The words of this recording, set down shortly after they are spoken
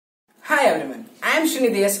Hi everyone, I am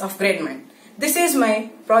Srinidhi of Grade Mind. This is my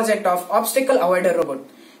project of obstacle avoider robot.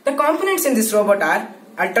 The components in this robot are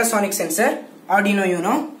ultrasonic sensor, Arduino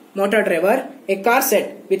Uno, motor driver, a car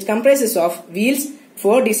set which comprises of wheels,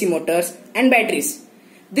 4 DC motors and batteries.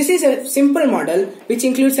 This is a simple model which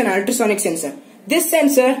includes an ultrasonic sensor. This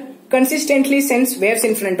sensor consistently sends waves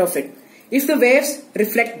in front of it. If the waves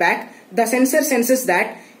reflect back, the sensor senses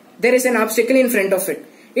that there is an obstacle in front of it.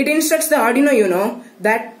 It instructs the Arduino Uno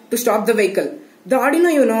that to stop the vehicle. The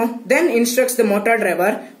Arduino Uno then instructs the motor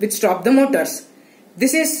driver which stop the motors.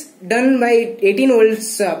 This is done by 18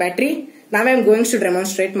 volts battery. Now I am going to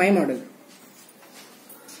demonstrate my model.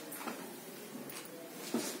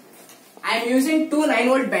 I am using two 9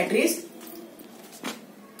 volt batteries.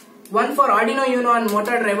 One for Arduino Uno and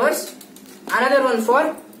motor drivers. Another one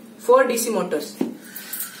for 4 DC motors.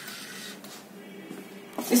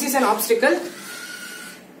 This is an obstacle.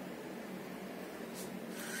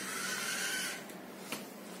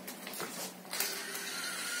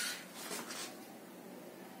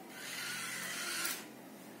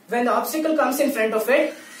 When the obstacle comes in front of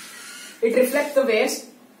it, it reflects the waves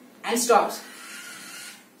and stops.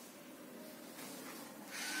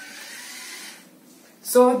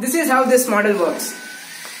 So this is how this model works.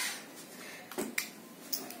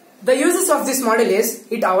 The uses of this model is,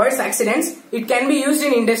 it avoids accidents, it can be used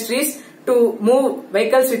in industries to move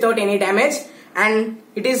vehicles without any damage, and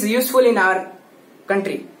it is useful in our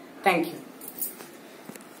country. Thank you.